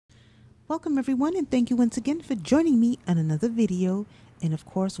Welcome everyone, and thank you once again for joining me on another video. And of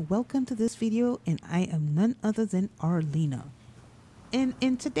course, welcome to this video, and I am none other than Arlena. And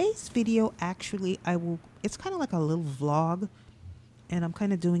in today's video, actually, it's kind of like a little vlog, and I'm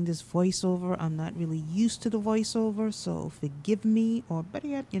kind of doing this voiceover. I'm not really used to the voiceover, so forgive me, or better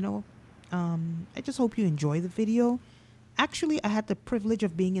yet, I just hope you enjoy the video. Actually, I had the privilege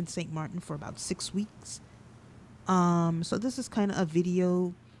of being in St. Maarten for about 6 weeks. So this is kind of a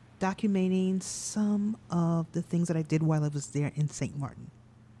video documenting some of the things that I did while I was there in St. Maarten.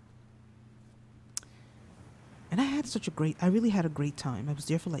 And I really had a great time. I was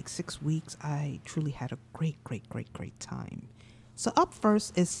there for like 6 weeks. I truly had a great time. So up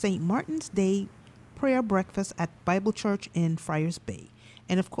first is St. Martin's Day prayer breakfast at Bible Church in Friars Bay.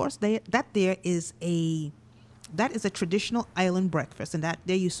 And of course, that is a traditional island breakfast. And that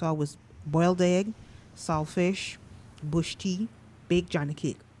there you saw was boiled egg, saltfish, bush tea, baked Johnny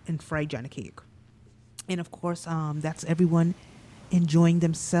cake, and fried Johnny cake. And of course, that's everyone enjoying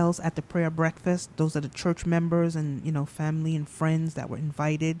themselves at the prayer breakfast. Those are the church members and, family and friends that were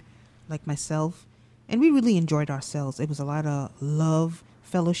invited, like myself. And we really enjoyed ourselves. It was a lot of love,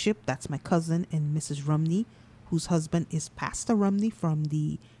 fellowship. That's my cousin and Mrs. Rumney, whose husband is Pastor Rumney from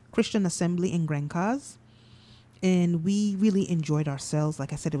the Christian Assembly in Grand Cause. And we really enjoyed ourselves.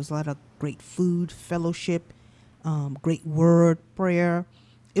 Like I said, it was a lot of great food, fellowship, great word, prayer.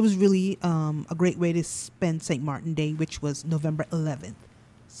 It was really a great way to spend St. Martin Day, which was November 11th.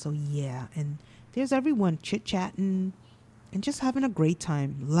 So yeah, and there's everyone chit-chatting and just having a great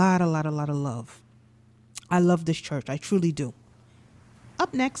time. A lot of love. I love this church. I truly do.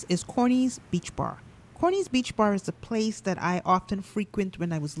 Up next is Corny's Beach Bar. Corny's Beach Bar is a place that I often frequent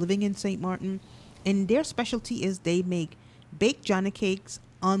when I was living in St. Maarten. And their specialty is they make baked Johnny cakes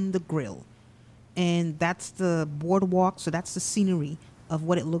on the grill. And that's the boardwalk, so that's the scenery of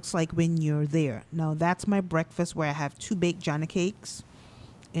what it looks like when you're there. Now, that's my breakfast where I have 2 baked Johnny cakes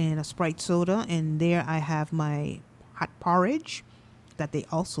and a Sprite soda. And there I have my hot porridge that they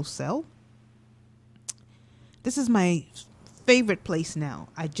also sell. This is my favorite place now.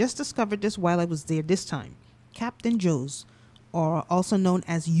 I just discovered this while I was there this time. Captain Joe's, or also known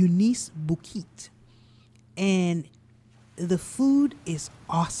as Eunice Bouquet. And the food is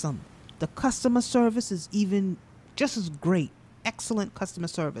awesome. The customer service is even just as great. Excellent customer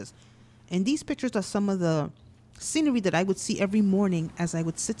service. And these pictures are some of the scenery that I would see every morning as I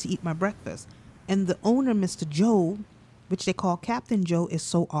would sit to eat my breakfast. And the owner, Mr. Joe, which they call Captain Joe, is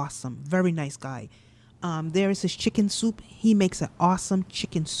so awesome. Very nice guy. There is his chicken soup. He makes an awesome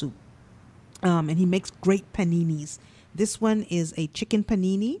chicken soup. And he makes great paninis. This one is a chicken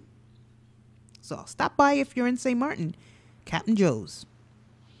panini. So stop by if you're in St. Maarten. Captain Joe's.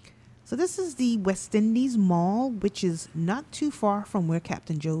 So this is the West Indies Mall, which is not too far from where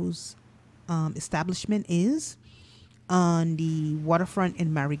Captain Joe's establishment is, on the waterfront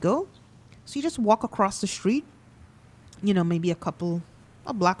in Marigot. So you just walk across the street, maybe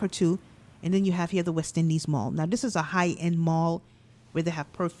a block or two, and then you have here the West Indies Mall. Now this is a high-end mall where they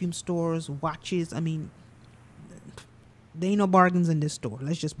have perfume stores, watches. I mean, there ain't no bargains in this store.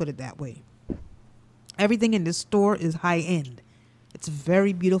 Let's just put it that way. Everything in this store is high-end. It's a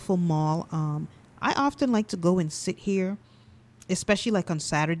very beautiful mall. I often like to go and sit here, especially like on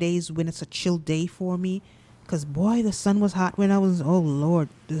Saturdays when it's a chill day for me. Because, boy, the sun was hot oh, Lord,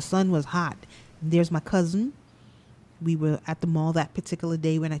 the sun was hot. And there's my cousin. We were at the mall that particular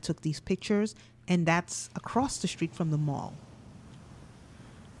day when I took these pictures. And that's across the street from the mall,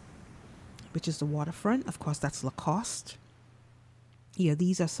 which is the waterfront. Of course, that's Lacoste. Yeah,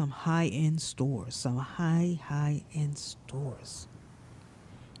 these are some high-end stores. Some high-end stores.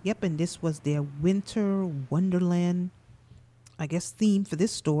 Yep, and this was their winter wonderland, I guess, theme for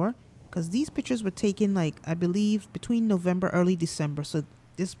this store. Because these pictures were taken, I believe, between November, early December. So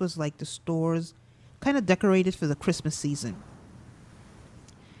this was like the stores kind of decorated for the Christmas season.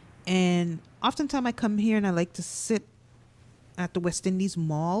 And oftentimes I come here and I like to sit at the West Indies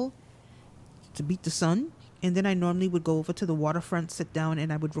Mall to beat the sun. And then I normally would go over to the waterfront, sit down,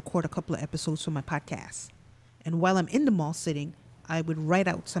 and I would record a couple of episodes for my podcast. And while I'm in the mall sitting, I would write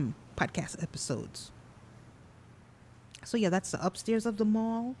out some podcast episodes. So yeah, that's the upstairs of the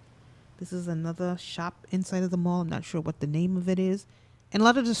mall. This is another shop inside of the mall. I'm not sure what the name of it is. And a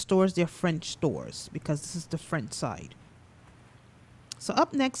lot of the stores, they're French stores because this is the French side. So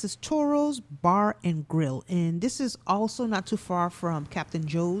up next is Toro's Bar and Grill. And this is also not too far from Captain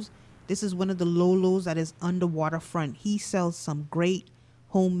Joe's. This is one of the Lolos that is on the waterfront. He sells some great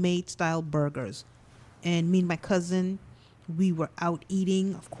homemade style burgers. And me and my cousin, we were out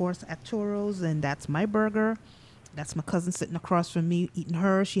eating, of course, at Toro's, and that's my burger. That's my cousin sitting across from me eating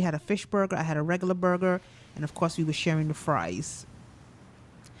hers. She had a fish burger. I had a regular burger. And of course, we were sharing the fries.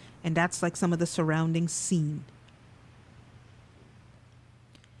 And that's like some of the surrounding scene.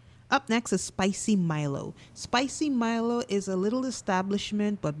 Up next is Spicy Milo. Spicy Milo is a little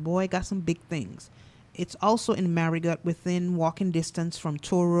establishment, but boy, got some big things. It's also in Marigot, within walking distance from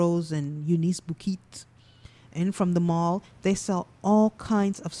Toro's and Eunice Bouquet. And from the mall, they sell all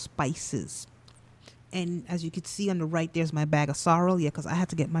kinds of spices. And as you can see on the right, there's my bag of sorrel. Yeah, because I had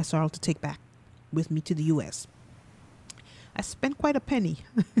to get my sorrel to take back with me to the U.S. I spent quite a penny.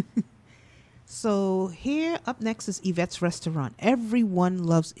 So here up next is Yvette's Restaurant. Everyone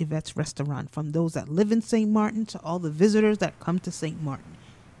loves Yvette's Restaurant, from those that live in St. Martin to all the visitors that come to St. Martin.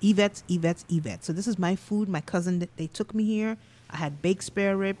 Yvette's, Yvette's, Yvette's. So this is my food. My cousin, they took me here. I had baked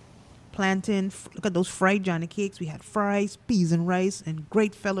spare rib, plantain. Look at those fried Johnny cakes. We had fries, peas and rice, and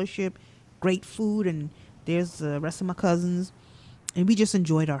great fellowship, great food. And there's the rest of my cousins. And we just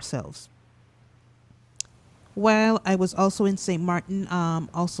enjoyed ourselves. While I was also in St. Martin,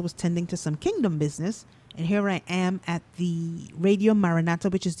 also was tending to some kingdom business. And here I am at the Radio Maranatha,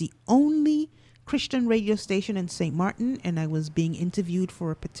 which is the only Christian radio station in St. Martin. And I was being interviewed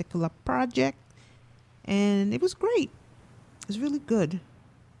for a particular project. And it was great. It was really good.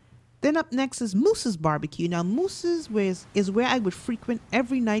 Then up next is Moose's Barbecue. Now, Moose's is where I would frequent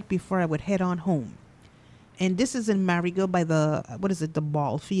every night before I would head on home. And this is in Marigot by the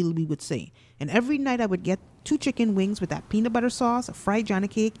ball field, we would say. And every night I would get 2 chicken wings with that peanut butter sauce, a fried Johnny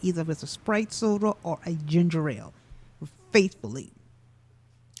cake, either with a Sprite soda or a ginger ale. Faithfully.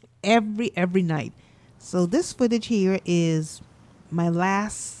 Every night. So this footage here is my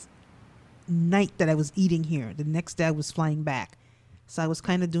last night that I was eating here. The next day I was flying back. So I was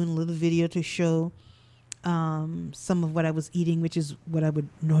kind of doing a little video to show some of what I was eating, which is what I would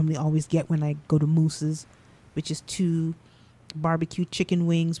normally always get when I go to Moose's, which is 2 barbecue chicken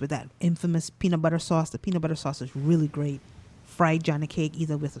wings with that infamous peanut butter sauce. The peanut butter sauce is really great. Fried Johnny cake,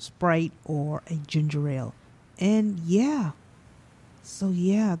 either with a Sprite or a ginger ale. And that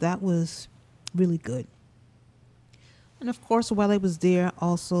was really good. And of course, while I was there,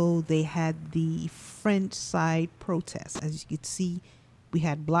 also they had the French side protests. As you could see, we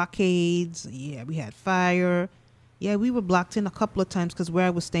had blockades. Yeah, we had fire. Yeah, we were blocked in a couple of times because where I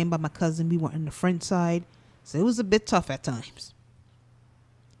was staying by my cousin, we were on the French side. So it was a bit tough at times.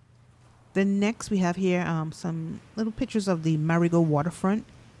 Then next we have here some little pictures of the Marigot waterfront.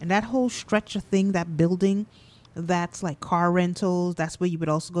 And that whole stretch of thing, that building, that's like car rentals. That's where you would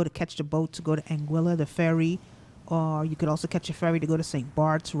also go to catch the boat to go to Anguilla, the ferry. Or you could also catch a ferry to go to St.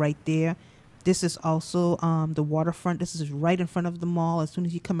 Bart's right there. This is also the waterfront. This is right in front of the mall. As soon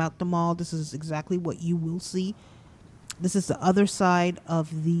as you come out the mall, this is exactly what you will see. This is the other side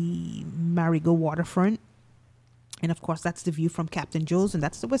of the Marigot waterfront. And of course, that's the view from Captain Joe's, and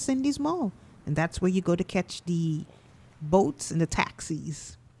that's the West Indies Mall. And that's where you go to catch the boats and the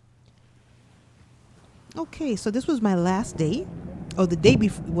taxis. Okay, so this was my last day. Oh, the day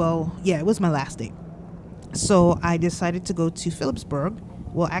before. Well, yeah, it was my last day. So I decided to go to Phillipsburg.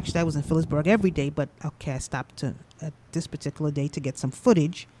 Well, actually, I was in Phillipsburg every day, but okay, I stopped at this particular day to get some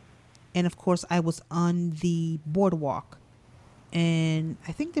footage. And of course, I was on the boardwalk. And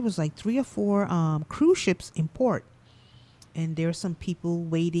I think there was like 3 or 4 cruise ships in port. And there are some people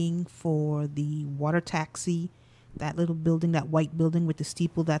waiting for the water taxi. That little building, that white building with the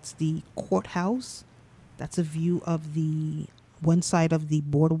steeple, that's the courthouse. That's a view of the one side of the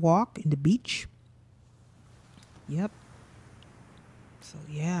boardwalk and the beach. Yep. So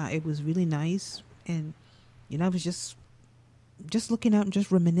yeah, it was really nice. And, I was just looking out and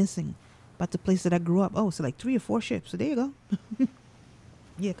just reminiscing about the place that I grew up. Oh, so like 3 or 4 ships. So there you go.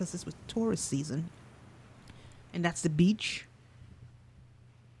 Yeah, because this was tourist season. And that's the beach.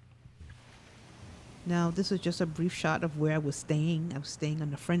 Now, this is just a brief shot of where I was staying. I was staying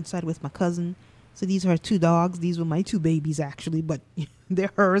on the French side with my cousin. So these are 2 dogs. These were my 2 babies, actually. But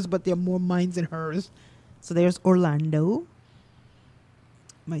they're hers, but they're more mine than hers. So there's Orlando.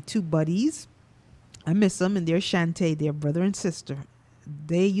 My 2 buddies. I miss them. And there's Shantae, their brother and sister.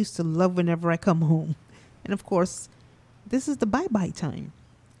 They used to love whenever I come home. And of course, this is the bye-bye time.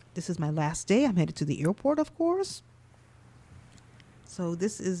 This is my last day. I'm headed to the airport, of course. So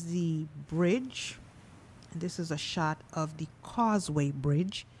this is the bridge. And this is a shot of the Causeway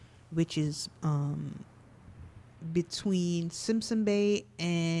Bridge, which is between Simpson Bay,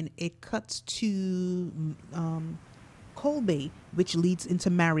 and it cuts to Cole Bay, which leads into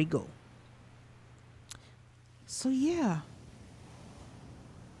Marigot. So yeah.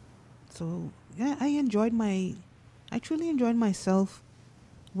 So yeah, I truly enjoyed myself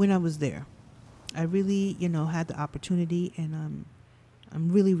when I was there. I really, had the opportunity, and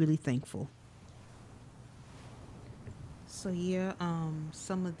I'm really, really thankful. So yeah,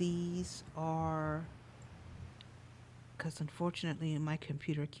 some of these are because unfortunately my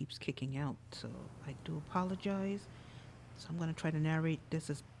computer keeps kicking out, so I do apologize. So I'm gonna try to narrate this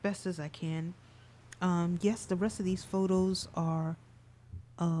as best as I can. Yes, the rest of these photos are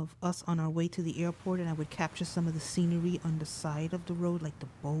of us on our way to the airport, and I would capture some of the scenery on the side of the road, like the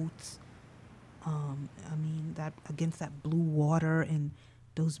boats. I mean, that against that blue water and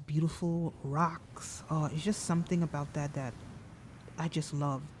those beautiful rocks. It's just something about that I just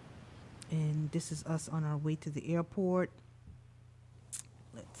love. And this is us on our way to the airport.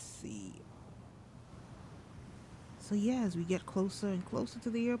 Let's see. So yeah, as we get closer and closer to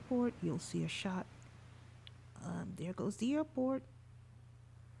the airport, you'll see a shot. There goes the airport.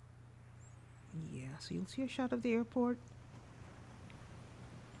 Yeah, so you'll see a shot of the airport.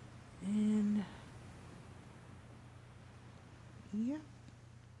 And yeah,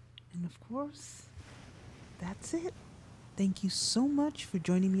 and of course, that's it. Thank you so much for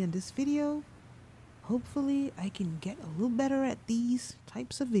joining me on this video. Hopefully, I can get a little better at these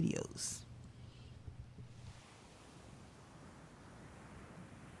types of videos.